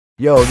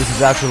Yo, this is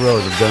Axl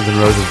Rose of Guns N'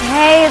 Roses.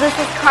 Hey, this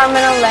is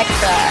Carmen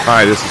Electra.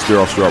 Hi, this is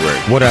Daryl Strawberry.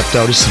 What up,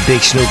 though? This is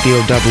Big Snoop Deal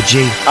Double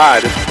G.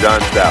 Hi, this is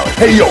John Sally.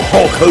 Hey, yo,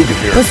 Hulk Hogan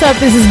here. What's up?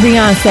 This is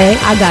Beyonce.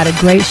 I got a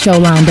great show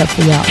lined up for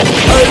y'all.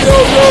 Hey,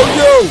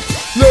 yo.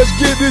 Let's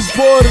get this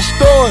party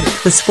started.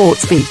 The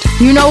Sports Beat.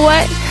 You know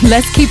what?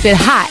 Let's keep it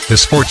hot. The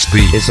Sports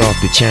Beat. It's off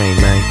the chain,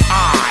 man.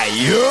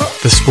 Yeah.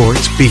 The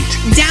Sports Beat.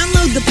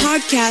 Download the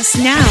podcast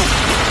now.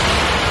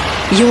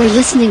 You're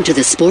listening to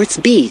The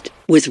Sports Beat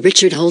with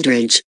Richard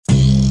Holdridge.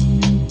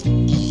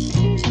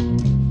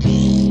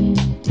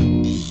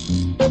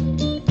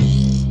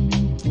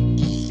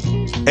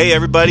 Hey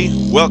everybody,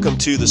 welcome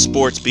to the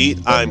Sports Beat.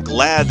 I'm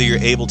glad that you're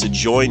able to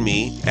join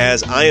me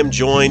as I am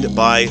joined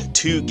by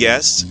two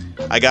guests.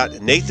 I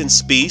got Nathan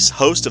Spees,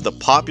 host of the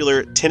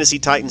popular Tennessee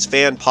Titans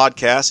fan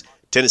podcast,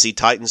 Tennessee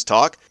Titans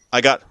Talk.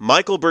 I got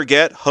Michael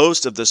Burgett,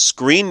 host of the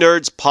Screen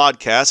Nerds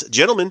podcast.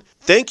 Gentlemen,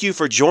 thank you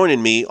for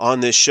joining me on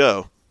this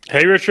show.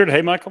 Hey Richard,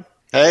 hey Michael.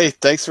 Hey,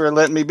 thanks for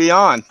letting me be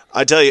on.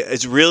 I tell you,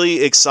 it's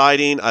really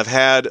exciting. I've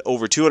had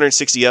over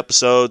 260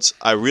 episodes.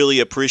 I really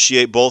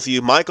appreciate both of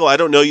you. Michael, I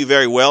don't know you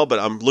very well, but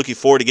I'm looking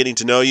forward to getting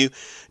to know you.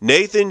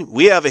 Nathan,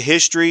 we have a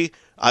history.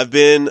 I've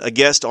been a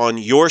guest on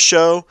your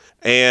show,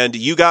 and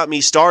you got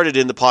me started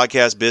in the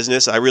podcast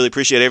business. I really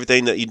appreciate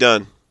everything that you've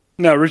done.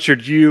 No,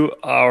 Richard, you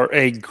are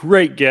a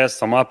great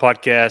guest on my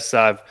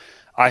podcast.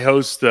 I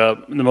host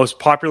the most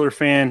popular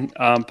fan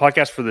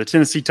podcast for the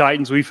Tennessee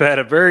Titans. We've had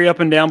a very up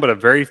and down, but a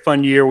very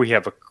fun year. We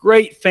have a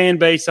great fan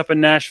base up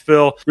in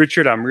Nashville.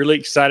 Richard, I'm really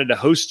excited to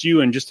host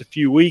you in just a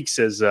few weeks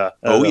as the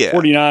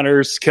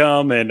 49ers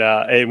come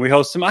and we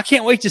host them. I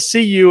can't wait to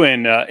see you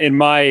in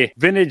my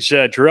vintage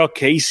Jarrell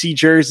Casey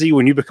jersey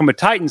when you become a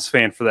Titans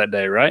fan for that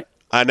day, right?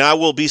 And I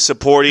will be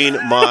supporting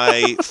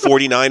my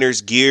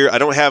 49ers gear. I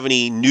don't have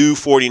any new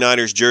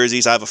 49ers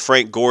jerseys. I have a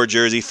Frank Gore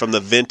jersey from the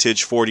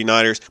vintage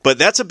 49ers. But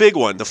that's a big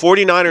one. The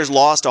 49ers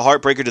lost a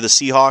heartbreaker to the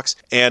Seahawks.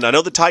 And I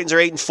know the Titans are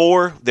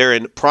 8-4. They're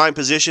in prime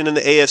position in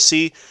the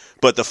AFC.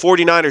 But the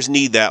 49ers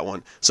need that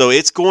one. So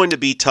it's going to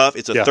be tough.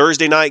 It's a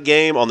Thursday night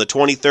game on the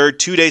 23rd,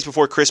 2 days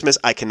before Christmas.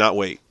 I cannot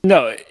wait.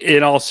 No,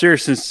 in all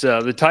seriousness,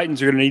 the Titans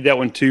are going to need that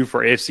one too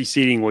for AFC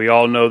seeding. We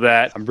all know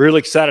that. I'm really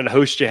excited to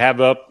host you, have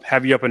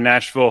you up in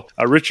Nashville.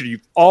 Richard,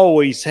 you've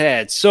always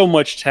had so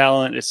much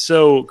talent. It's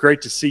so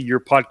great to see your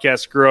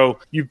podcast grow.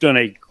 You've done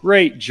a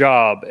great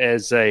job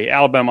as a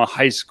Alabama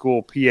high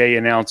school PA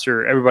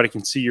announcer. Everybody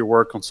can see your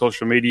work on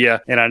social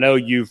media. And I know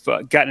you've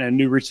gotten a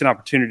new recent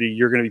opportunity.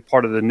 You're going to be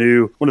part of one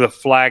of the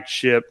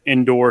flagship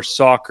indoor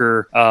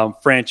soccer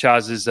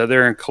franchises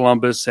there in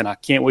Columbus. And I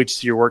can't wait to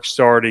see your work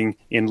starting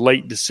in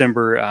late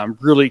December. I'm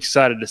really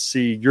excited to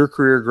see your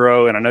career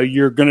grow. And I know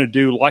you're going to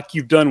do, like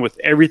you've done with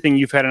everything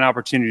you've had an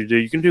opportunity to do,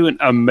 you can do an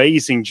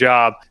amazing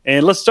job.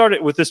 And let's start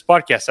it with this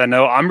podcast. I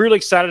know I'm really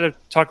excited to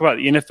talk about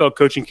the NFL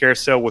coaching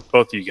carousel with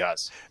both of you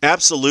guys.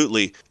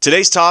 Absolutely.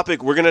 Today's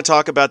topic, we're going to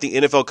talk about the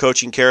NFL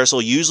coaching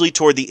carousel. Usually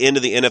toward the end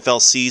of the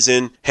NFL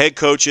season, head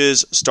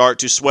coaches start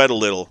to sweat a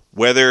little,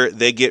 whether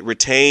they get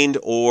retained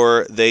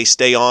or they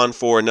stay on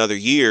for another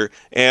year.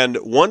 And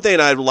one thing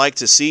I'd like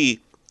to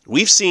see,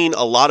 we've seen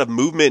a lot of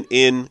movement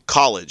in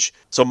college.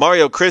 So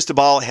Mario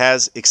Cristobal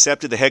has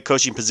accepted the head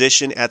coaching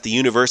position at the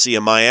University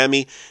of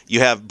Miami.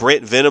 You have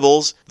Brent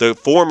Venables, the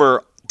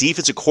former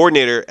defensive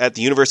coordinator at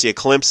the University of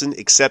Clemson,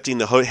 accepting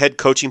the head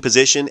coaching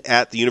position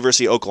at the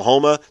University of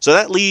Oklahoma. So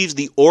that leaves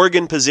the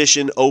Oregon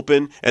position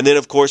open. And then,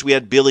 of course, we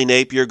had Billy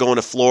Napier going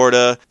to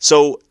Florida.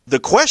 So the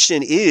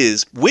question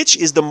is, which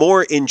is the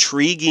more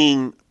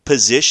intriguing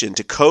position,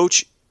 to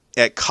coach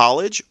at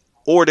college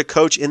or to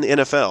coach in the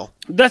NFL?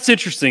 That's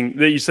interesting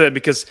that you said,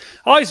 because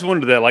I always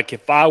wondered that, like,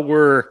 if I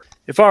were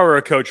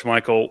a coach,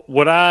 Michael,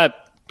 would I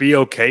be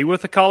okay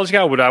with a college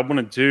guy? Would I want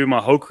to do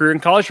my whole career in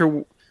college,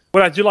 or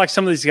what I do like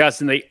some of these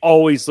guys, and they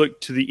always look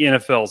to the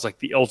NFL as like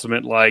the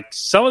ultimate. Like,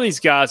 some of these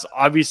guys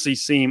obviously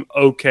seem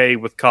okay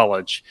with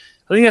college.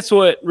 I think that's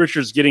what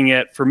Richard's getting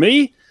at. For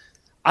me,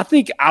 I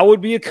think I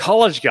would be a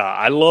college guy.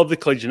 I love the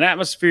collegiate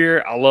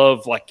atmosphere. I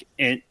love like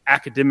an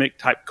academic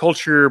type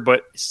culture,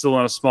 but still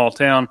in a small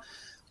town.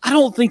 I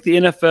don't think the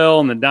NFL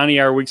and the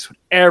 90-hour weeks would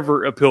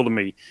ever appeal to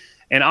me.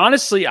 And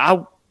honestly, I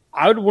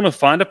would want to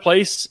find a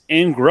place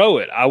and grow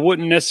it. I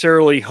wouldn't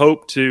necessarily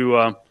hope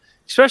to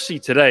especially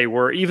today,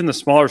 where even the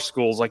smaller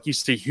schools, like you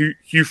see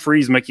Hugh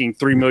Freeze making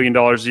 $3 million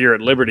a year at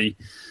Liberty.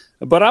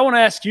 But I want to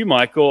ask you,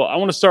 Michael, I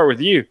want to start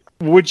with you.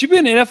 Would you be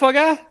an NFL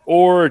guy,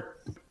 or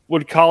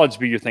would college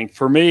be your thing?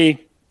 For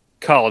me,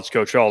 college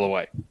coach all the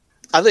way.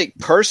 I think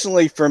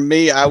personally for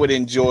me, I would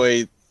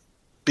enjoy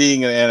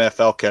being an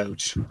NFL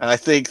coach. I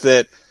think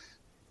that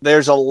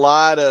there's a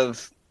lot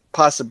of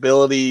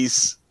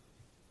possibilities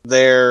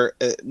there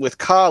with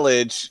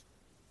college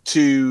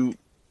to,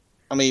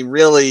 I mean,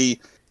 really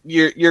 –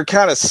 you're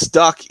kind of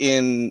stuck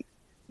in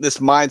this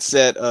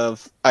mindset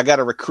of, I got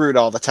to recruit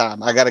all the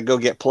time. I got to go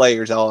get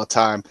players all the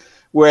time.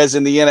 Whereas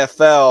in the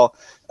NFL,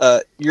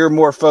 you're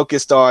more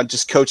focused on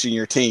just coaching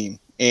your team,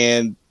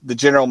 and the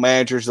general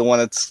manager is the one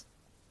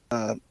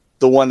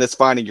that's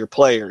finding your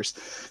players.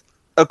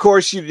 Of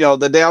course, you know,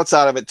 the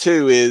downside of it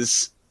too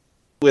is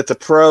with the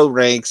pro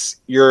ranks,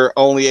 you're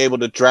only able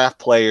to draft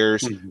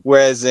players,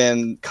 whereas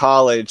in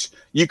college,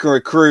 you can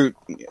recruit,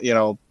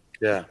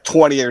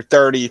 20 or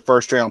 30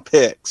 first-round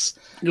picks.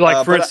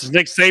 Like, for instance,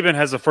 Nick Saban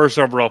has a first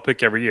overall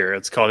pick every year.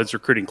 It's called his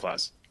recruiting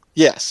class.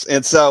 Yes,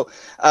 and so,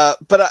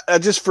 but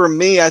just for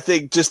me, I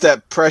think just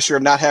that pressure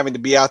of not having to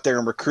be out there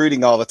and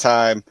recruiting all the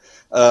time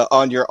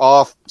on your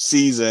off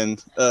season,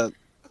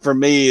 for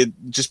me, it'd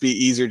just be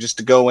easier just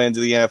to go into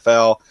the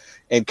NFL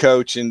and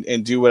coach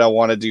and do what I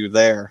want to do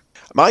there.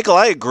 Michael,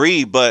 I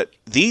agree, but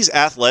these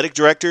athletic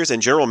directors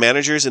and general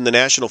managers in the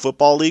National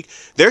Football League,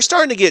 they're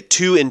starting to get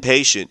too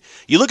impatient.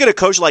 You look at a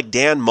coach like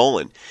Dan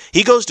Mullen.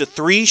 He goes to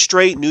 3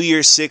 straight New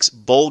Year's Six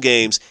bowl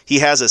games. He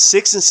has a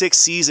 6-6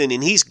 season,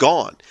 and he's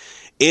gone.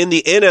 In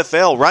the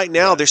NFL, right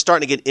now, they're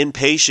starting to get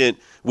impatient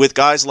with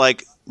guys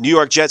like New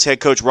York Jets head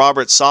coach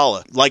Robert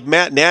Saleh. Like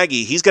Matt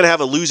Nagy, he's going to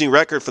have a losing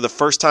record for the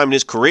first time in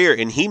his career,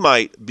 and he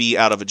might be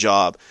out of a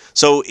job.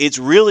 So it's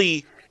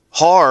really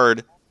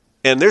hard,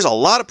 and there's a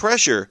lot of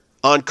pressure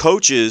on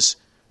coaches,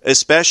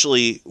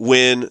 especially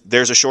when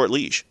there's a short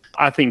leash.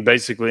 I think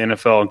basically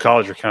NFL and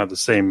college are kind of the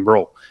same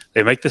role.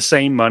 They make the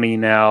same money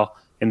now,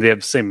 and they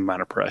have the same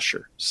amount of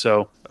pressure.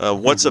 So,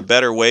 what's a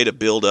better way to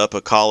build up a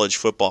college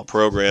football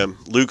program?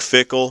 Luke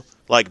Fickell,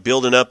 like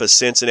building up a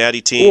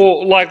Cincinnati team?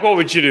 Well, like, what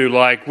would you do?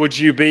 Like, would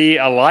you be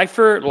a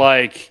lifer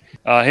like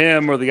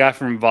him or the guy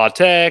from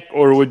Vatech,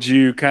 or would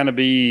you kind of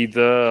be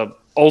the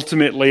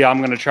ultimately I'm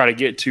going to try to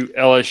get to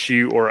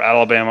LSU or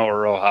Alabama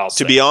or Ohio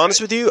State? To be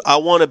honest with you, I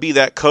want to be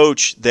that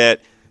coach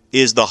that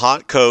is the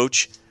hot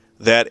coach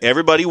that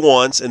everybody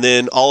wants, and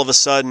then all of a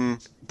sudden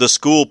the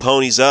school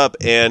ponies up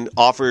and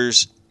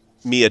offers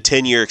me a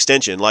 10-year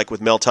extension, like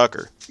with Mel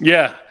Tucker.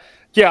 Yeah,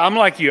 I'm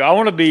like you. I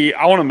want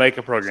to make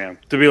a program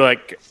to be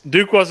like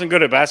Duke wasn't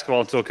good at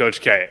basketball until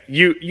Coach K.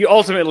 You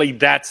ultimately,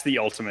 that's the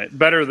ultimate.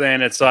 Better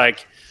than it's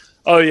like,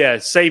 oh yeah,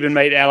 Saban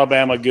made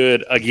Alabama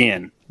good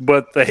again.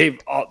 But they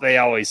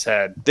always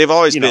had. They've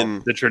always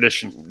been the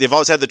tradition. They've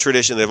always had the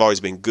tradition. They've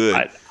always been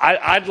good.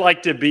 I'd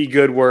like to be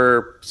good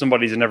where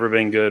somebody's never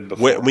been good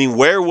before.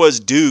 Where was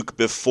Duke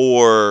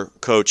before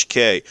Coach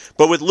K?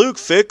 But with Luke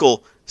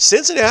Fickell,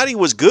 Cincinnati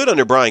was good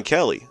under Brian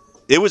Kelly.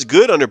 It was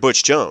good under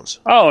Butch Jones.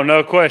 Oh,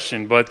 no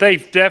question. But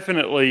they've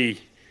definitely,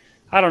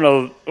 I don't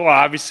know, well,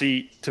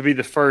 obviously to be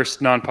the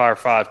first non-Power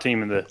 5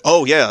 team in the.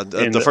 Oh, yeah,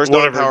 the first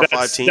non-Power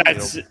 5 team.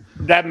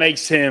 That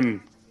makes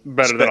him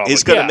better than all.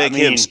 It's going to make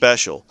him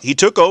special. He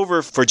took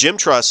over for Jim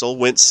Tressel,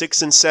 went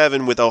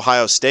 6-7 with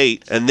Ohio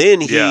State, and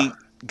then he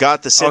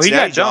got the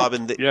Cincinnati job.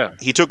 And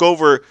he took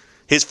over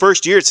his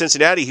first year at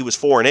Cincinnati. He was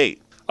 4-8.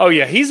 Oh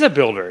yeah, he's a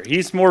builder.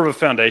 He's more of a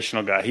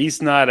foundational guy.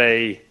 He's not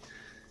a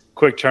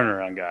quick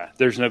turnaround guy.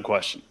 There's no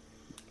question.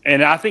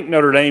 And I think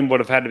Notre Dame would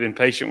have had to been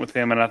patient with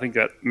him, and I think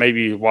that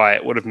maybe why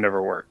it would have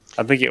never worked.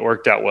 I think it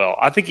worked out well.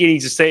 I think he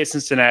needs to stay at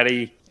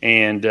Cincinnati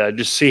and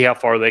just see how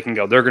far they can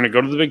go. They're going to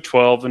go to the Big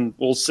 12, and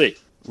we'll see.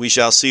 We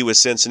shall see with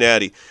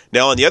Cincinnati.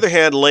 Now, on the other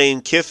hand,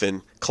 Lane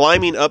Kiffin,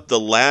 climbing up the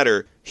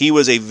ladder, he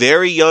was a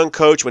very young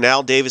coach when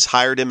Al Davis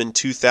hired him in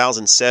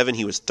 2007.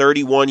 He was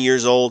 31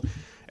 years old.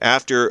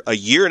 After a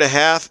year and a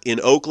half in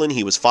Oakland,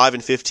 he was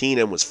 5-15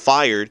 and was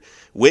fired.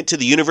 Went to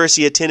the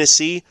University of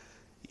Tennessee.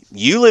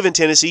 You live in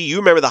Tennessee. You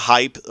remember the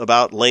hype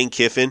about Lane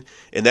Kiffin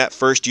in that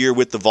first year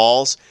with the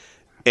Vols.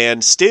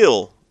 And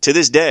still, to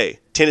this day,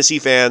 Tennessee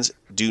fans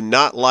do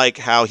not like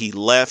how he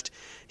left.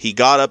 He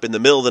got up in the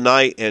middle of the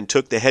night and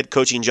took the head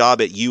coaching job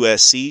at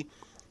USC.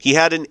 He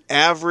had an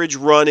average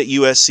run at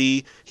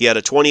USC. He had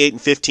a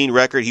 28-15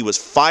 record. He was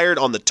fired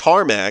on the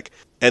tarmac.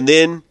 And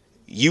then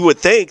you would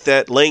think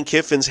that Lane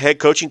Kiffin's head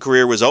coaching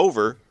career was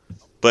over.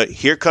 But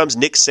here comes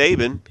Nick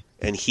Saban,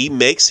 and he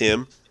makes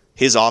him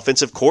his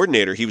offensive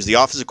coordinator. He was the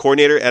offensive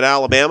coordinator at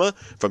Alabama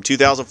from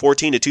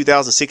 2014 to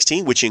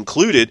 2016, which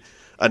included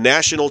a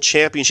national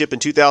championship in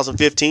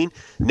 2015.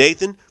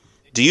 Nathan,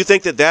 do you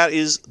think that that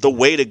is the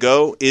way to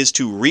go, is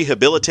to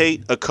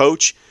rehabilitate a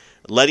coach,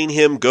 letting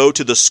him go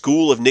to the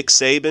school of Nick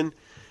Saban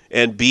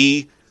and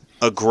be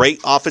a great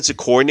offensive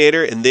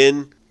coordinator, and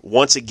then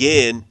once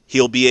again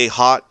he'll be a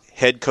hot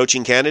head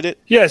coaching candidate?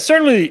 Yeah, it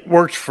certainly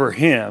worked for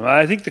him.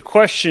 I think the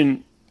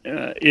question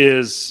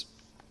is,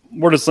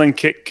 where does Lane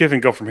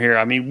Kiffin go from here?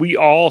 I mean, we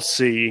all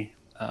see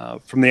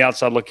from the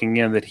outside looking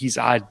in that he's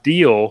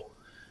ideal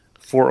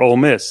for Ole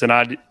Miss,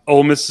 and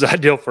Ole Miss is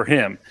ideal for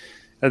him.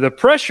 The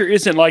pressure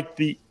isn't like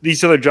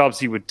these other jobs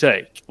he would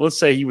take. Let's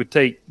say he would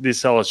take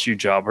this LSU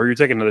job, or you're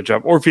taking another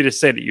job, or if he'd have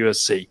stayed at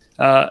USC.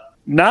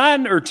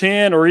 9 or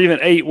 10 or even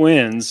 8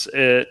 wins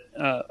at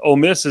Ole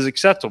Miss is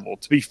acceptable.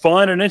 To be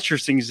fun and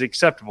interesting is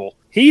acceptable.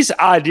 He's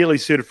ideally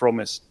suited for Ole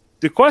Miss.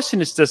 The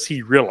question is, does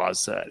he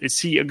realize that? Is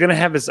he going to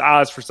have his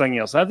eyes for something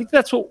else? And I think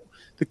that's what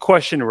the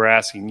question we're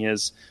asking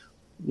is,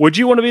 would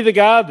you want to be the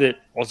guy that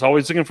was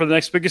always looking for the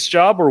next biggest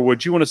job, or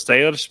would you want to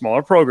stay at a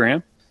smaller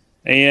program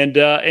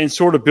and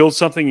sort of build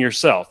something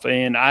yourself?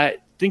 And I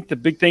think the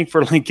big thing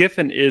for Lane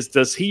Kiffin is,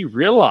 does he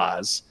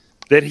realize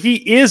that he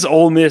is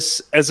Ole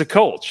Miss as a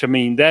coach? I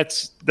mean,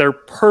 they're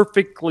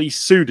perfectly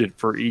suited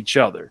for each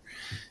other.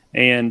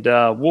 And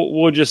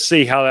we'll just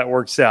see how that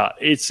works out.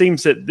 It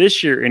seems that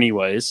this year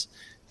anyways,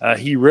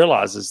 he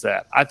realizes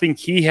that. I think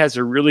he has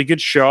a really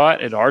good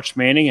shot at Arch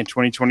Manning in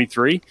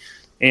 2023.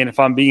 And if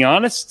I'm being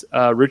honest,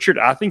 Richard,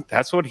 I think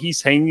that's what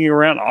he's hanging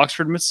around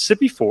Oxford,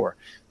 Mississippi for,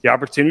 the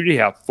opportunity to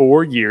have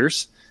 4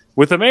 years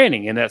with a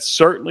Manning. And that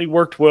certainly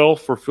worked well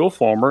for Phil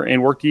Fulmer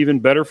and worked even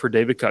better for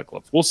David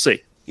Cutcliffe. We'll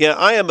see. Yeah,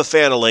 I am a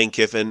fan of Lane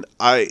Kiffin.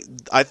 I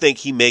think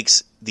he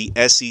makes the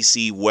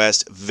SEC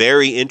West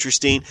very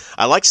interesting.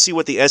 I like to see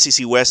what the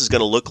SEC West is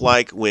going to look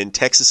like when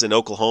Texas and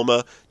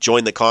Oklahoma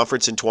join the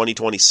conference in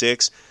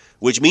 2026,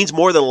 which means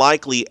more than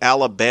likely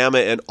Alabama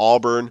and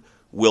Auburn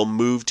will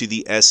move to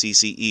the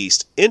SEC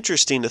East.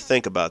 Interesting to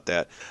think about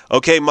that.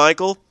 Okay,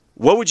 Michael,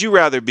 what would you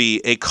rather be,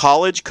 a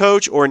college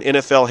coach or an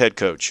NFL head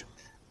coach?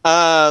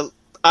 I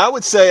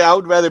would say I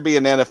would rather be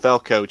an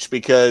NFL coach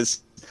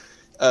because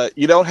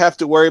you don't have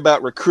to worry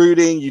about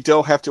recruiting. You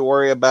don't have to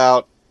worry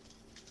about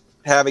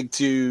having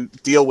to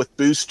deal with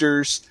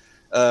boosters,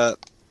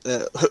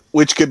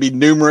 which could be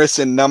numerous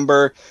in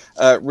number.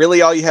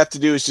 Really, all you have to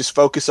do is just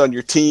focus on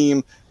your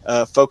team,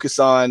 focus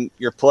on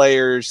your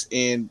players,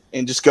 and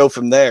just go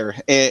from there.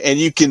 And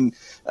you can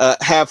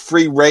have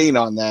free reign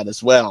on that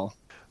as well.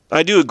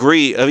 I do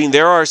agree. I mean,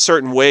 there are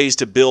certain ways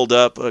to build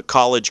up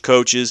college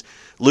coaches.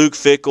 Luke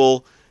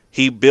Fickell,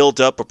 he built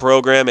up a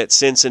program at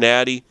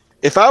Cincinnati.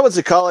 If I was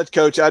a college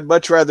coach, I'd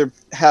much rather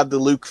have the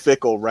Luke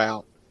Fickell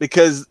route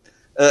because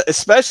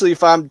especially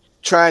if I'm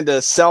trying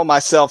to sell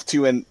myself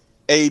to an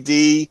AD,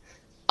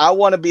 I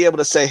want to be able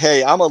to say,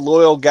 hey, I'm a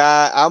loyal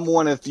guy. I'm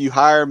one, if you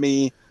hire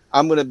me,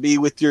 I'm going to be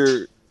with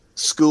your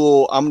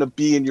school. I'm going to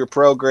be in your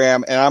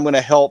program, and I'm going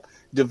to help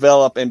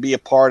develop and be a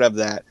part of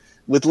that.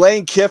 With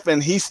Lane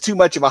Kiffin, he's too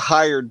much of a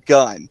hired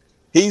gun.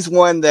 He's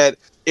one that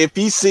if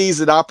he sees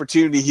an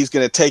opportunity, he's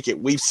going to take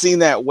it. We've seen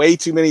that way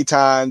too many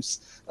times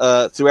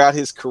throughout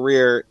his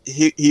career.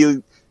 He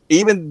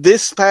even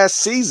this past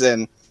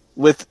season,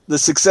 with the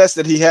success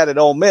that he had at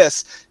Ole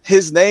Miss,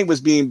 his name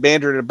was being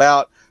bandied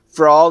about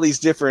for all these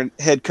different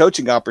head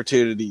coaching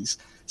opportunities.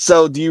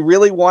 So do you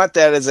really want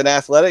that as an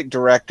athletic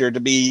director to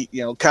be,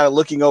 kind of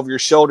looking over your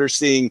shoulder,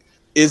 seeing,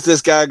 is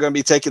this guy going to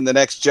be taking the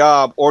next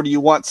job? Or do you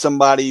want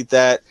somebody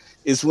that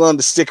is willing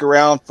to stick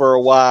around for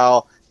a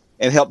while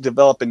and help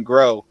develop and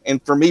grow?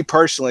 And for me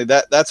personally,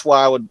 that's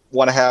why I would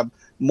want to have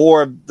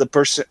more of the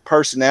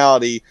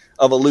personality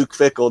of a Luke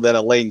Fickell than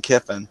a Lane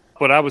Kiffin.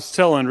 But I was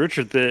telling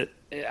Richard that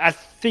I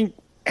think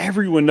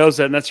everyone knows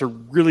that, and that's a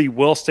really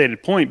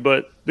well-stated point.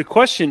 But the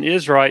question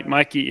is, right,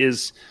 Mikey,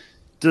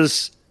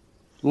 does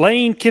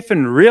Lane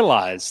Kiffin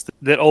realize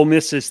that Ole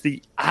Miss is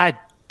the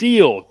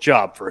ideal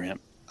job for him?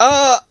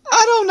 I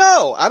don't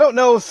know. I don't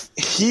know if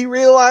he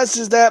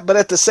realizes that, but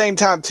at the same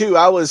time, too,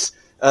 I was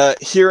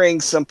hearing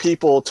some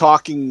people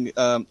talking,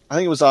 I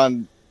think it was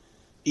on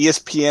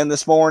ESPN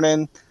this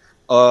morning,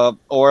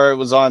 or it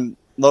was on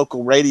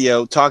local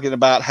radio, talking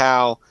about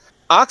how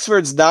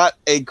Oxford's not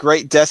a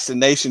great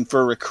destination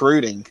for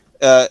recruiting.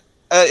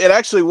 It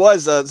actually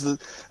was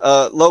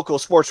local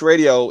sports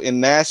radio in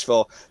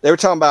Nashville. They were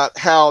talking about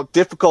how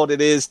difficult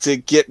it is to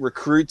get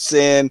recruits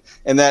in,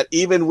 and that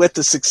even with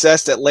the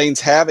success that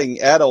Lane's having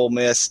at Ole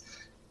Miss,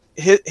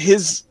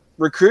 his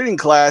recruiting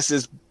class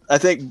is, I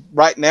think,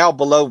 right now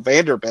below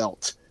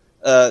Vanderbilt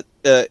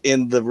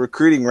in the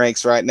recruiting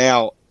ranks right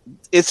now.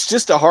 It's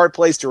just a hard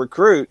place to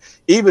recruit,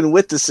 even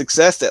with the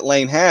success that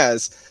Lane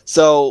has.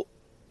 So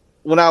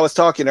when I was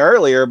talking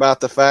earlier about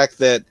the fact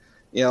that,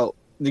 you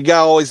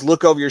got to always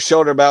look over your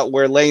shoulder about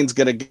where Lane's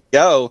going to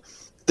go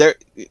there,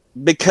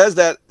 because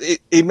that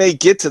it may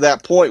get to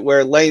that point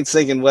where Lane's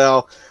thinking,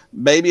 well,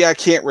 maybe I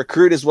can't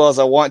recruit as well as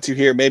I want to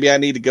here. Maybe I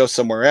need to go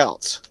somewhere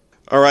else.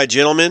 All right,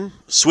 gentlemen,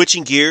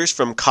 switching gears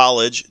from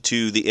college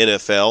to the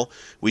NFL,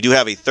 we do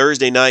have a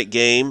Thursday night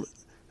game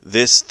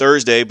this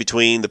Thursday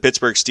between the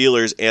Pittsburgh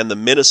Steelers and the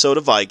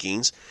Minnesota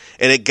Vikings.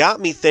 And it got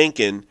me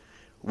thinking,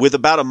 with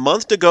about a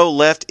month to go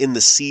left in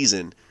the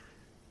season,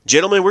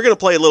 gentlemen, we're going to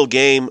play a little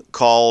game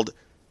called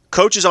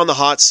Coaches on the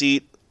Hot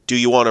Seat. Do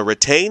you want to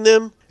retain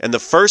them? And the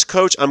first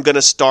coach I'm going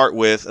to start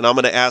with, and I'm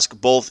going to ask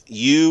both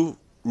you,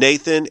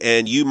 Nathan,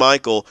 and you,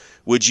 Michael,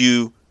 would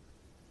you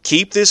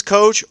keep this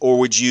coach or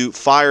would you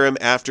fire him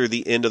after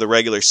the end of the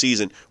regular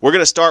season? We're going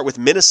to start with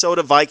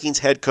Minnesota Vikings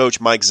head coach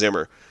Mike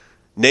Zimmer.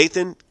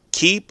 Nathan,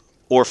 keep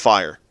or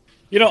fire?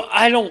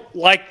 I don't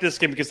like this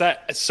game because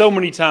so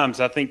many times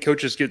I think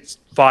coaches get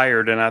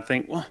fired, and I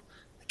think, well,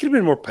 I could have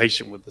been more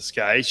patient with this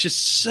guy. It's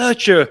just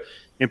such a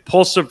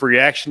impulsive,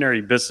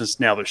 reactionary business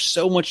now. There's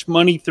so much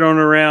money thrown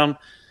around.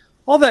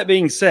 All that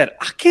being said,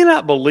 I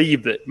cannot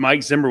believe that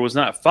Mike Zimmer was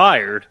not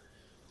fired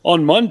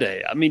on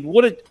Monday. I mean,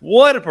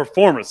 what a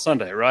performance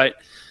Sunday, right?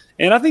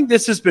 And I think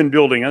this has been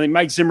building. I think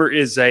Mike Zimmer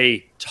is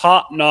a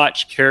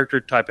top-notch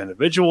character-type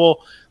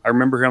individual. I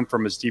remember him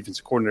from his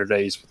defensive coordinator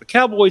days with the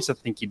Cowboys. I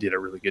think he did a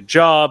really good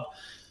job.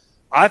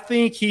 I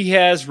think he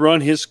has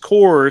run his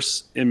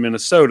course in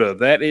Minnesota.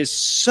 That is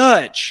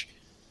such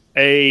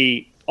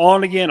a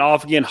on-again,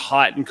 off-again,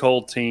 hot and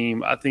cold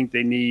team. I think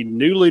they need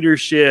new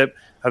leadership.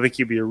 I think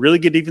he'll be a really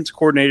good defense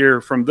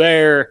coordinator from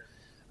there.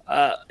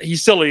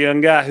 He's still a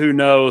young guy, who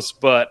knows,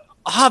 but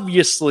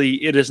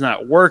obviously it is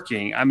not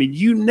working. I mean,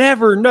 you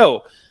never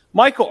know.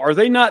 Michael, are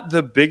they not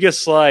the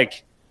biggest,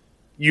 like,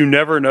 you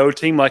never know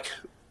team? Like,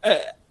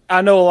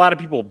 I know a lot of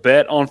people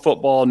bet on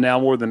football now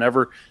more than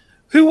ever.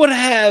 Who would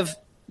have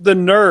the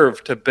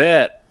nerve to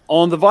bet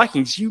on the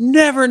Vikings? You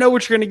never know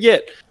what you're going to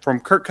get from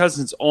Kirk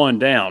Cousins on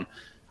down.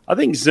 I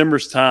think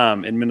Zimmer's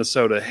time in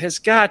Minnesota has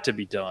got to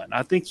be done.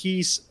 I think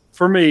he's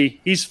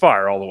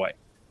fire all the way.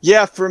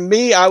 Yeah, for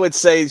me, I would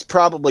say he's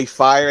probably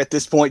fire at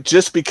this point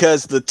just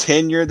because the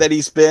tenure that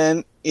he's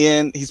been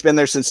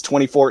there since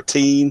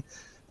 2014.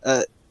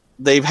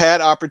 They've had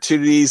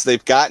opportunities.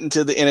 They've gotten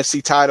to the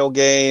NFC title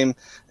game.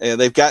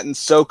 They've gotten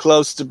so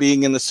close to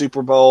being in the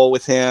Super Bowl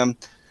with him.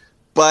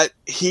 But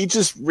he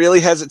just really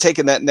hasn't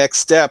taken that next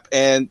step.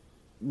 And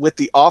with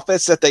the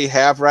offense that they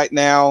have right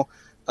now,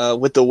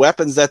 with the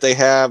weapons that they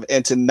have,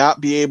 and to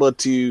not be able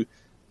to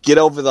get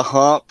over the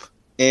hump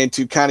and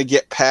to kind of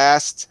get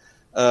past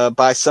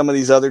by some of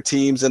these other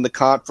teams in the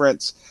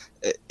conference,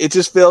 it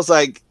just feels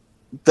like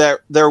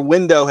their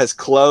window has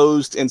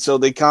closed. And so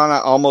they kind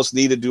of almost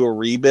need to do a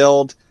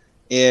rebuild.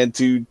 And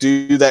to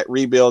do that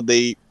rebuild,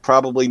 they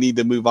probably need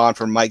to move on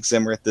from Mike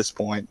Zimmer at this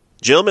point.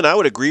 Gentlemen, I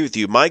would agree with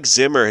you. Mike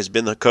Zimmer has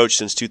been the coach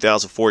since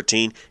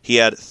 2014. He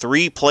had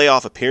 3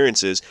 playoff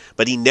appearances,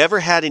 but he never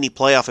had any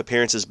playoff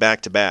appearances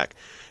back-to-back.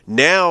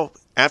 Now,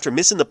 after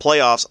missing the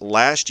playoffs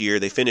last year,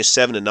 they finished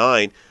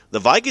 7-9. The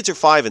Vikings are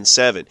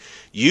 5-7.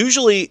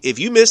 Usually, if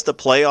you miss the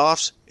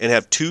playoffs and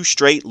have 2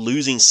 straight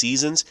losing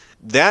seasons,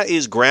 that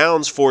is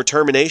grounds for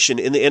termination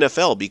in the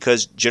NFL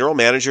because general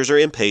managers are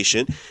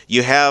impatient.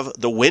 You have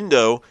the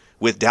window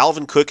with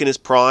Dalvin Cook in his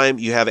prime.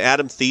 You have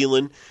Adam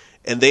Thielen,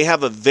 and they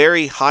have a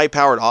very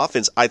high-powered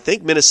offense. I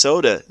think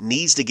Minnesota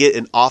needs to get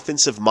an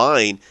offensive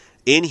mind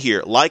in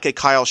here, like a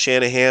Kyle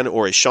Shanahan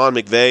or a Sean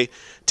McVay,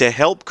 to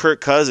help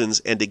Kirk Cousins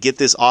and to get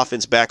this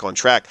offense back on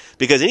track.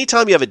 Because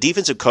anytime you have a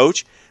defensive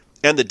coach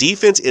and the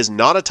defense is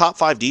not a top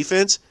 5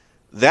 defense,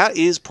 that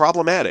is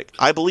problematic.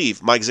 I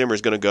believe Mike Zimmer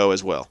is going to go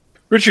as well.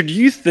 Richard, do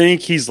you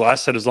think he's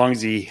lasted as long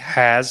as he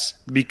has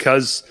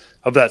because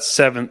of that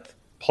 7th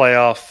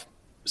playoff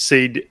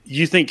seed? Do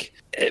you think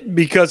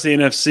because the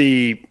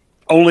NFC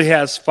only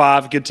has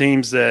 5 good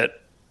teams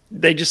that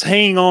they just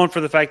hang on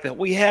for the fact that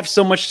we have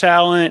so much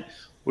talent,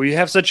 we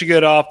have such a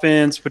good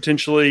offense,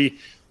 potentially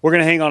we're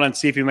going to hang on and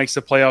see if he makes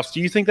the playoffs?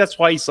 Do you think that's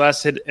why he's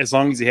lasted as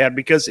long as he had?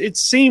 Because it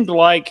seemed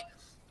like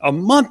a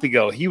month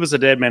ago he was a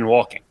dead man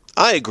walking.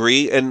 I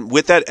agree, and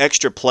with that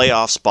extra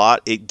playoff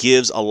spot, it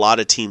gives a lot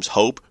of teams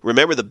hope.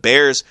 Remember, the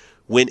Bears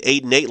went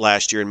 8-8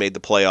 last year and made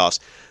the playoffs.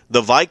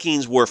 The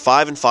Vikings were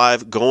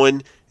 5-5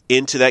 going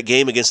into that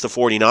game against the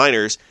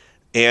 49ers,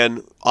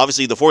 and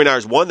obviously the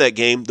 49ers won that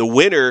game. The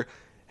winner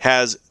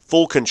has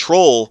full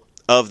control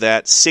of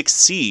that 6th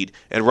seed,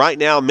 and right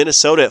now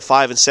Minnesota at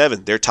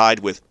 5-7. They're tied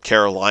with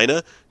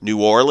Carolina,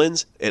 New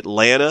Orleans,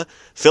 Atlanta.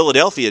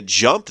 Philadelphia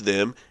jumped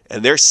them,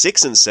 and they're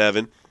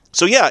 6-7.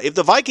 So, yeah, if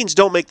the Vikings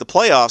don't make the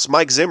playoffs,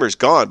 Mike Zimmer's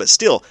gone. But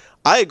still,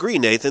 I agree,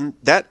 Nathan.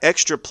 That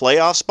extra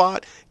playoff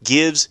spot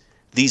gives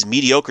these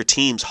mediocre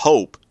teams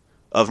hope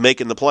of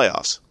making the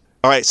playoffs.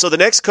 All right, so the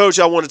next coach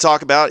I want to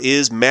talk about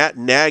is Matt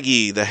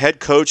Nagy, the head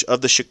coach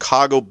of the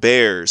Chicago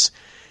Bears.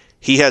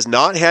 He has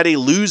not had a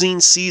losing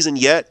season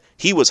yet.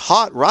 He was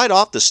hot right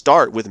off the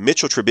start with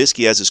Mitchell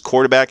Trubisky as his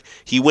quarterback.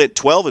 He went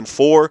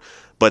 12-4.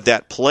 But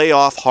that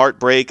playoff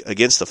heartbreak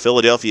against the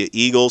Philadelphia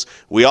Eagles,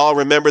 we all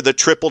remember the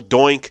triple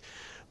doink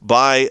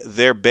by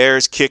their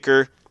Bears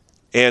kicker.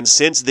 And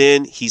since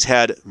then, he's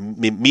had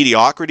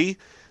mediocrity.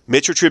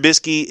 Mitchell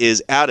Trubisky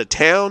is out of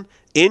town.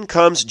 In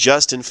comes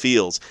Justin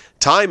Fields.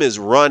 Time is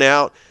run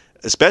out,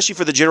 especially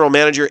for the general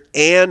manager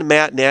and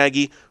Matt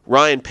Nagy,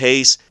 Ryan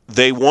Pace.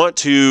 They want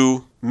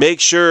to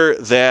make sure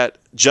that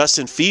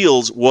Justin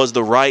Fields was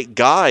the right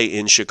guy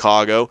in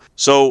Chicago.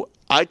 So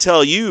I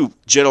tell you,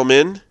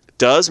 gentlemen,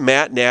 does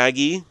Matt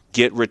Nagy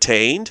get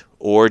retained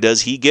or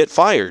does he get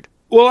fired?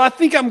 Well, I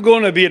think I'm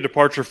going to be a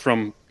departure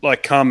from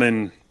like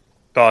common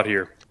thought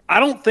here. I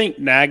don't think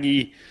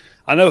Nagy,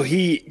 I know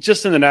he,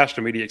 just in the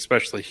national media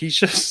especially, he's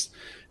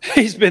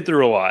been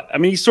through a lot. I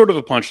mean, he's sort of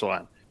a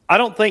punchline. I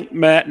don't think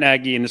Matt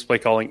Nagy and his play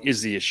calling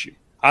is the issue.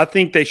 I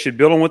think they should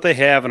build on what they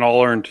have and all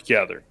learn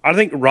together. I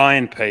think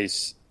Ryan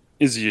Pace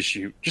is the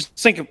issue. Just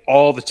think of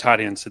all the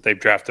tight ends that they've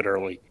drafted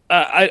early.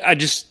 I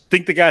just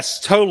think the guy's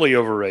totally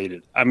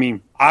overrated. I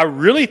mean, I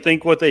really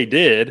think what they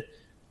did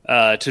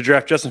to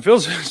draft Justin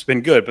Fields has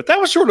been good, but that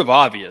was sort of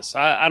obvious.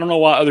 I don't know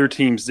why other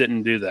teams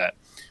didn't do that.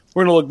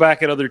 We're going to look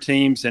back at other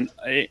teams, and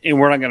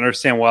we're not going to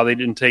understand why they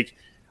didn't take.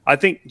 I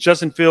think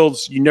Justin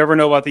Fields, you never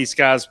know about these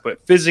guys,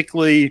 but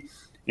physically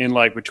and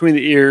like between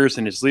the ears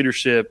and his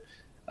leadership,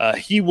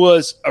 he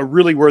was a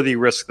really worthy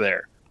risk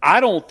there. I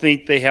don't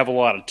think they have a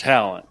lot of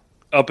talent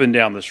up and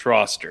down this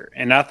roster.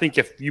 And I think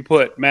if you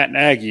put Matt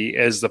Nagy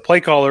as the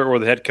play caller or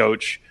the head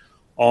coach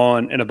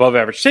on an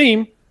above-average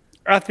team,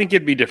 I think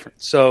it'd be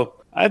different. So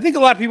I think a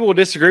lot of people will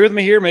disagree with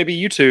me here, maybe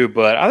you too,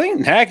 but I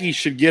think Nagy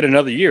should get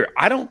another year.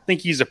 I don't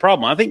think he's a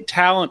problem. I think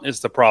talent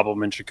is the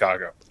problem in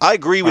Chicago. I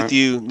agree with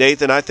you,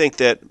 Nathan. I think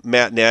that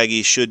Matt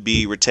Nagy should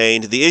be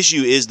retained. The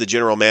issue is the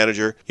general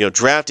manager.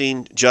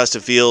 Drafting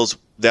Justin Fields,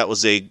 that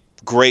was a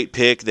great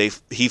pick.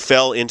 He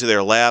fell into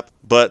their lap.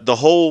 But the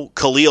whole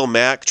Khalil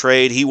Mack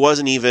trade, he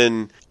wasn't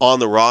even on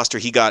the roster.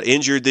 He got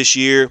injured this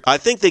year. I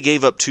think they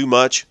gave up too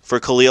much for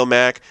Khalil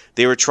Mack.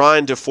 They were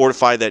trying to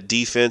fortify that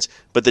defense,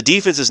 but the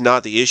defense is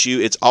not the issue.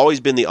 It's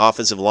always been the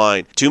offensive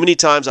line. Too many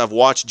times I've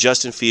watched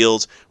Justin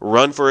Fields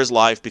run for his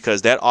life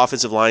because that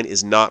offensive line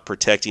is not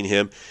protecting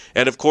him.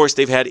 And of course,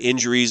 they've had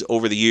injuries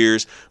over the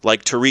years,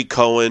 like Tariq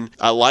Cohen.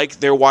 I like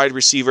their wide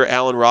receiver,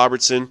 Allen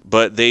Robertson,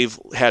 but they've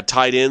had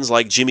tight ends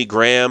like Jimmy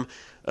Graham,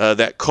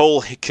 that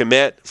Cole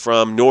Kmet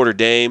from Notre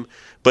Dame.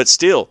 But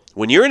still,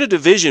 when you're in a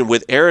division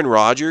with Aaron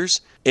Rodgers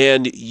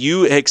and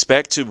you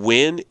expect to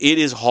win, it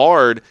is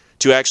hard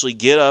to actually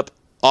get up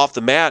off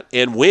the mat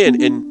and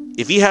win. And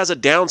if he has a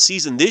down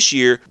season this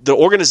year, the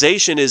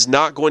organization is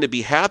not going to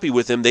be happy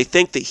with him. They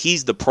think that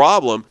he's the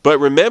problem. But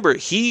remember,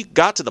 he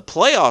got to the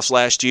playoffs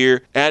last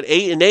year at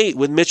 8-8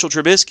 with Mitchell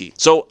Trubisky.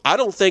 So I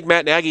don't think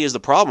Matt Nagy is the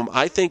problem.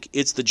 I think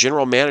it's the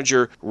general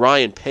manager,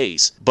 Ryan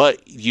Pace.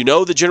 But you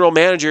know the general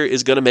manager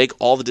is going to make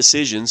all the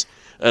decisions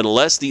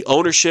unless the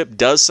ownership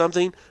does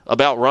something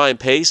about Ryan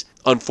Pace.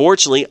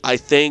 Unfortunately, I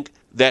think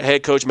that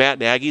head coach Matt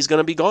Nagy is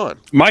going to be gone.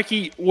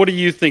 Mikey, what do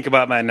you think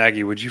about Matt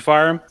Nagy? Would you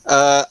fire him?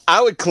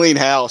 I would clean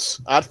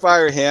house. I'd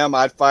fire him.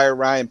 I'd fire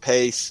Ryan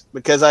Pace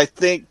because I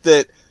think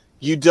that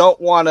you don't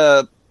want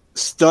to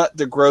stunt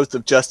the growth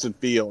of Justin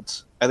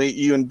Fields. I think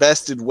you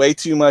invested way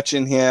too much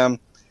in him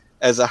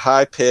as a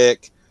high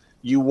pick.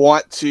 You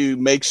want to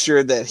make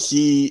sure that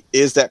he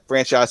is that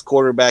franchise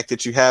quarterback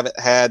that you haven't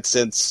had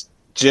since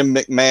Jim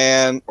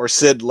McMahon or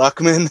Sid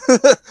Luckman,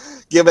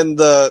 given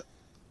the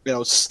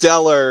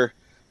stellar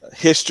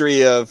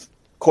history of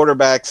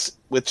quarterbacks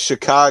with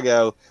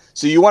Chicago.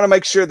 So you want to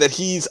make sure that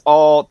he's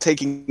all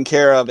taken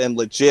care of and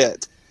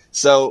legit.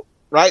 So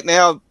right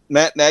now,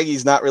 Matt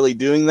Nagy's not really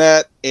doing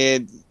that.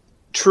 And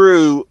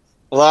true,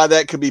 a lot of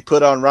that could be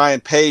put on Ryan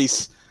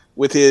Pace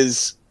with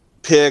his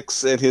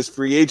picks and his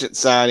free agent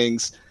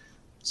signings.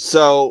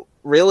 So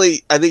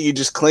really, I think you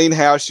just clean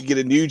house. You get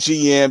a new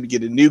GM, you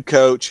get a new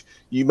coach.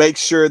 You make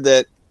sure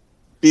that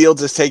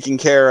Fields is taken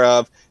care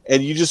of,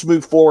 and you just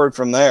move forward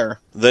from there.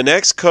 The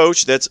next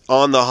coach that's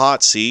on the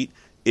hot seat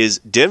is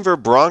Denver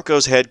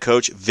Broncos head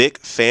coach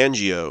Vic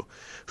Fangio,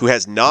 who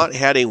has not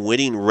had a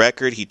winning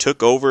record. He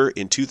took over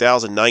in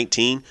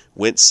 2019,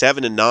 went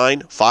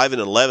 7-9,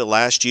 5-11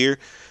 last year,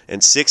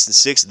 and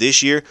 6-6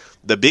 this year.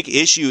 The big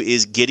issue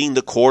is getting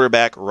the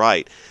quarterback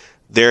right.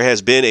 There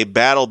has been a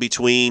battle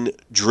between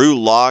Drew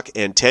Lock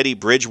and Teddy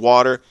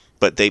Bridgewater,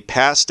 but they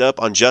passed up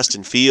on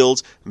Justin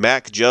Fields,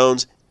 Mac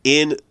Jones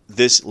in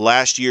this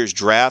last year's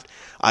draft.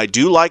 I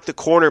do like the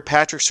corner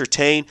Patrick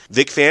Surtain.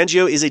 Vic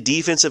Fangio is a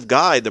defensive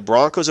guy. The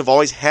Broncos have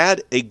always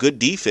had a good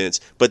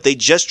defense, but they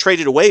just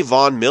traded away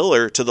Von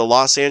Miller to the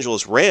Los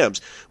Angeles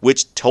Rams,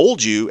 which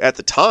told you at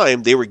the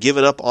time they were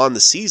giving up on the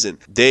season.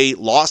 They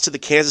lost to the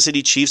Kansas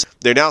City Chiefs.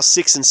 They're now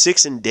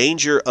 6-6 in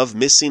danger of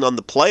missing on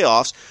the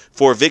playoffs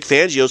for Vic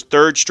Fangio's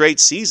third straight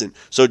season.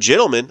 So,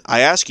 gentlemen,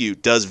 I ask you,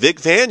 does Vic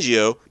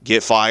Fangio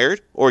get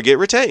fired or get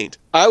retained?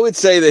 I would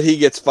say that he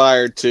gets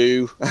fired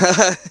too.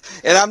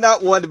 And I'm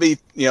not one to be,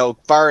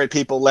 firing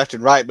people left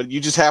and right, but you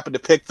just happen to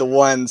pick the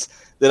ones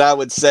that I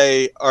would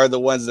say are the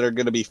ones that are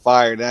going to be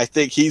fired. And I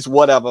think he's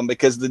one of them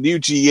because the new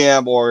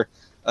GM or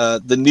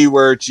the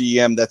newer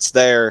GM that's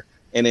there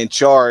and in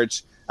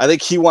charge, I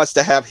think he wants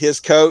to have his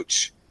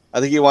coach. I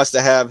think he wants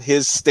to have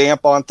his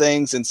stamp on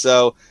things. And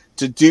so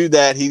to do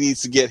that, he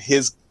needs to get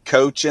his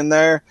coach in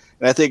there.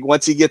 And I think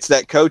once he gets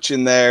that coach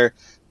in there,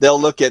 they'll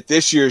look at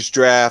this year's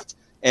draft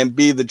and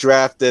be the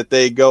draft that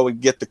they go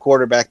and get the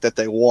quarterback that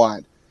they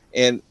want.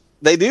 And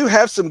they do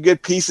have some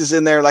good pieces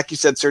in there. Like you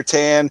said,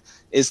 Surtain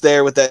is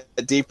there with that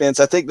defense.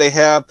 I think they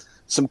have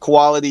some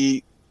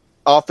quality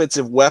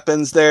offensive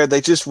weapons there.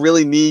 They just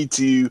really need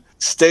to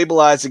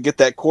stabilize and get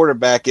that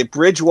quarterback. And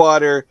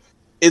Bridgewater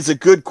is a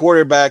good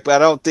quarterback, but I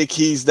don't think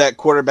he's that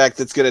quarterback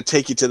that's going to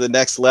take you to the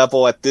next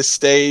level at this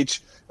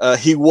stage.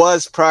 He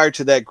was prior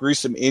to that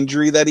gruesome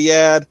injury that he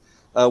had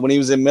when he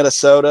was in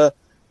Minnesota.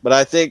 But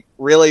I think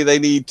really they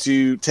need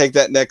to take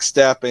that next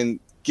step and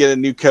get a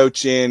new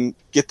coach in,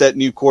 get that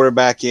new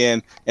quarterback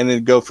in, and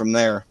then go from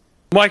there.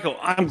 Michael,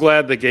 I'm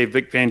glad they gave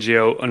Vic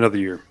Fangio another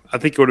year. I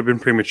think it would have been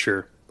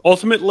premature.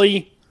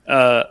 Ultimately,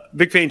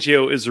 Vic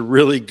Fangio is a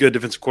really good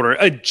defensive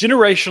coordinator, a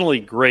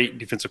generationally great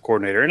defensive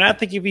coordinator. And I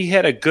think if he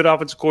had a good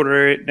offensive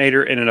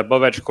coordinator and an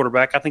above-average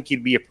quarterback, I think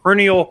he'd be a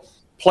perennial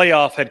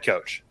playoff head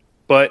coach.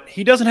 But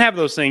he doesn't have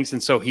those things,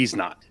 and so he's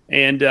not.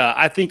 And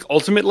I think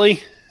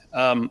ultimately –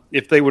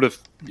 if they would have,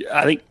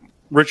 I think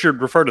Richard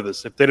referred to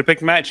this, if they'd have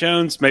picked Matt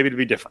Jones, maybe it'd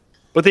be different.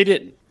 But they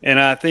didn't. And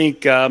I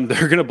think they're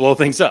going to blow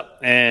things up.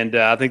 And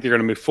I think they're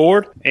going to move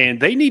forward. And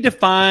they need to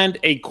find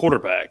a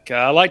quarterback.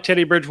 I like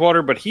Teddy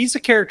Bridgewater, but he's a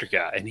character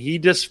guy. And he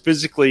just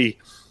physically,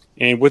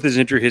 and with his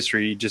injury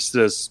history, he just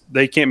does,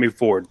 they can't move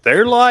forward.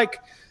 They're like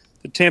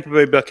the Tampa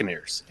Bay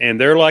Buccaneers.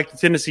 And they're like the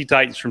Tennessee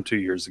Titans from 2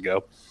 years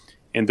ago.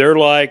 And they're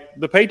like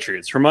the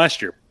Patriots from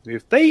last year.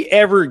 If they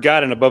ever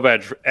got an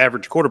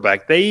above-average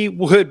quarterback, they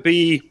would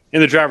be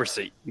in the driver's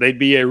seat. They'd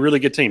be a really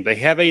good team. They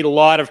have a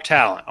lot of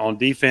talent on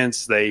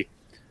defense. They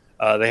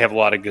They have a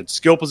lot of good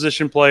skill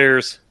position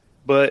players,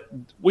 but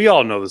we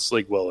all know this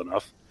league well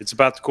enough. It's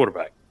about the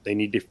quarterback. They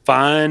need to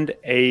find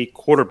a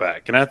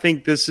quarterback, and I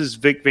think this is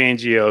Vic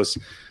Fangio's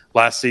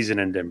last season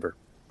in Denver.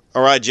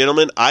 All right,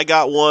 gentlemen, I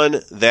got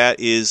one that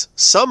is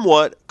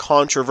somewhat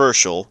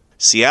controversial.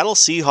 Seattle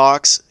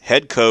Seahawks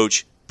head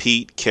coach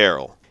Pete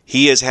Carroll.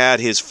 He has had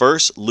his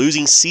first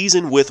losing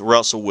season with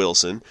Russell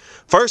Wilson.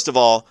 First of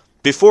all,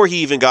 before he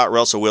even got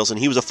Russell Wilson,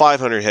 he was a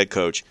 .500 head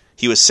coach.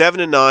 He was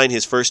 7-9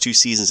 his first 2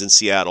 seasons in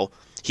Seattle.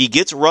 He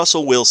gets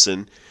Russell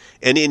Wilson,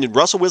 and in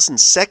Russell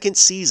Wilson's second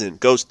season,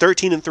 goes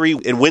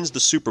 13-3 and wins the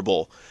Super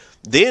Bowl.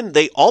 Then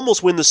they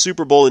almost win the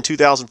Super Bowl in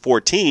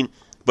 2014,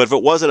 but if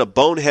it wasn't a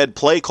bonehead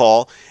play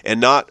call and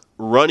not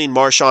running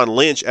Marshawn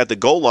Lynch at the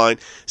goal line,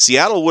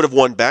 Seattle would have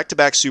won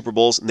back-to-back Super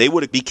Bowls, and they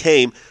would have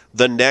became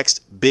the next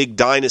big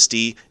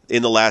dynasty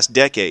in the last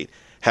decade.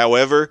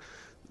 However,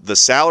 the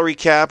salary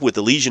cap with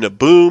the Legion of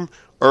Boom,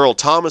 Earl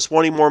Thomas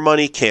wanting more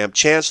money, Cam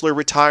Chancellor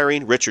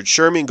retiring, Richard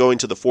Sherman going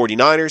to the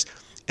 49ers,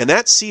 and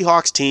that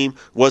Seahawks team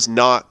was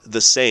not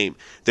the same.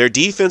 Their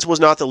defense was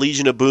not the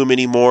Legion of Boom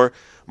anymore.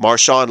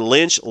 Marshawn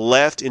Lynch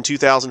left in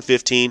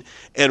 2015,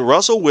 and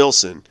Russell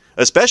Wilson,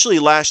 especially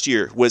last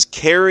year, was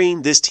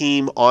carrying this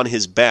team on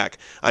his back.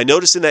 I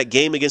noticed in that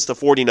game against the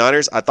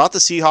 49ers, I thought the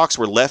Seahawks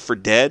were left for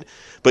dead,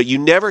 but you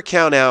never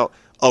count out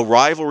a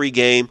rivalry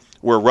game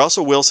where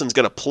Russell Wilson's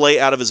going to play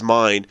out of his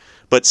mind.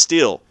 But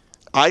still,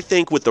 I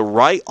think with the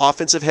right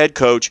offensive head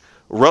coach,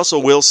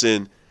 Russell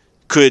Wilson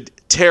could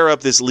tear up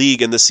this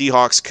league and the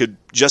Seahawks could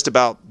just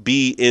about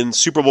be in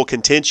Super Bowl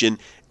contention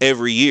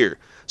every year.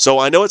 So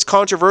I know it's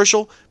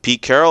controversial.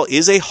 Pete Carroll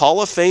is a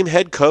Hall of Fame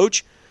head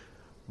coach.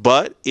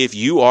 But if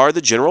you are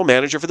the general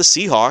manager for the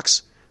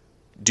Seahawks,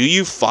 do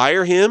you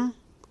fire him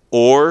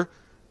or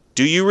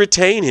do you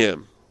retain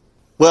him?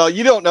 Well,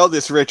 you don't know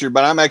this, Richard,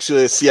 but I'm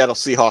actually a Seattle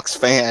Seahawks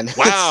fan.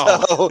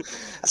 Wow.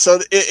 so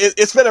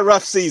it's been a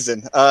rough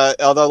season,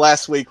 although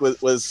last week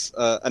was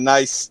a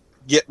nice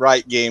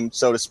get-right game,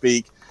 so to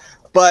speak.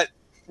 But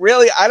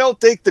really, I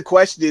don't think the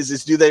question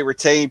is do they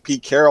retain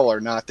Pete Carroll or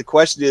not? The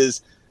question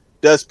is,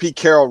 does Pete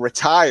Carroll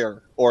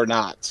retire or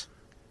not?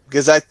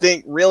 Because I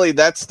think really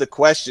that's the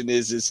question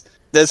is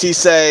does he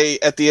say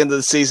at the end of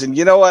the season,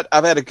 you know what,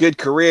 I've had a good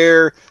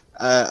career,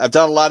 I've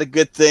done a lot of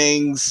good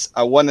things,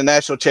 I won the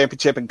national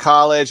championship in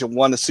college, I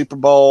won the Super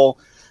Bowl,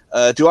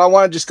 do I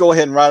want to just go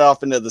ahead and ride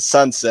off into the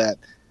sunset?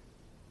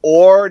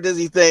 Or does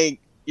he think,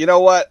 you know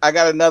what, I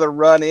got another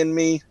run in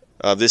me?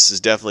 This is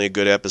definitely a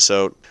good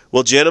episode.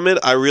 Well, gentlemen,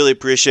 I really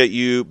appreciate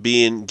you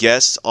being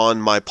guests on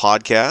my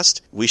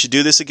podcast. We should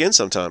do this again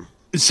sometime.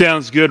 It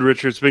sounds good,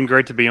 Richard. It's been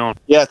great to be on.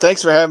 Yeah,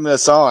 thanks for having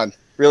us on.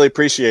 Really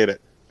appreciate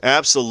it.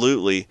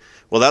 Absolutely.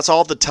 Well, that's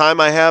all the time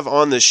I have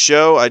on this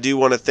show. I do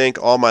want to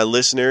thank all my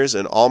listeners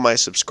and all my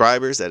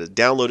subscribers that have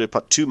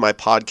downloaded to my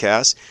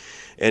podcast.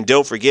 And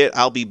don't forget,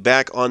 I'll be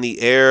back on the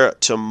air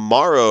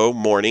tomorrow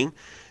morning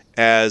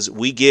as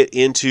we get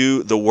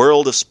into the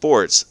world of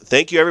sports.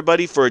 Thank you,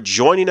 everybody, for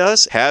joining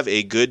us. Have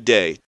a good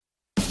day.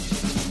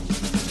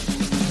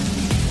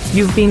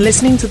 You've been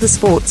listening to The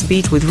Sports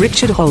Beat with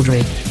Richard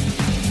Holdridge.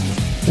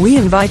 We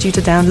invite you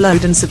to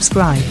download and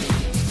subscribe.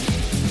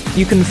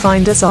 You can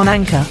find us on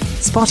Anchor,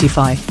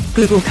 Spotify,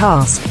 Google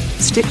Cast,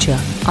 Stitcher,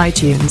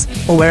 iTunes,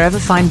 or wherever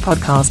fine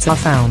podcasts are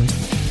found.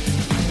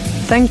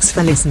 Thanks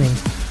for listening.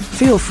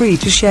 Feel free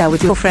to share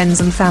with your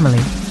friends and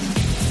family.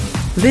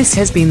 This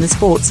has been The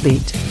Sports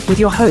Beat, with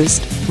your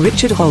host,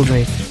 Richard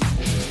Holdridge.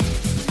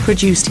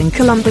 Produced in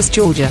Columbus,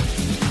 Georgia.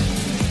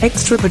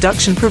 Extra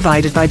production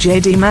provided by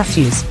J.D.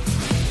 Matthews.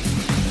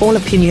 All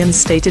opinions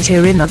stated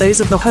herein are those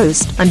of the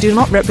host and do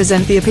not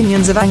represent the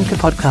opinions of Anchor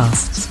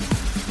Podcasts.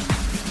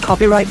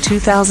 Copyright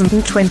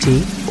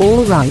 2020,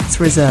 all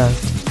rights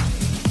reserved.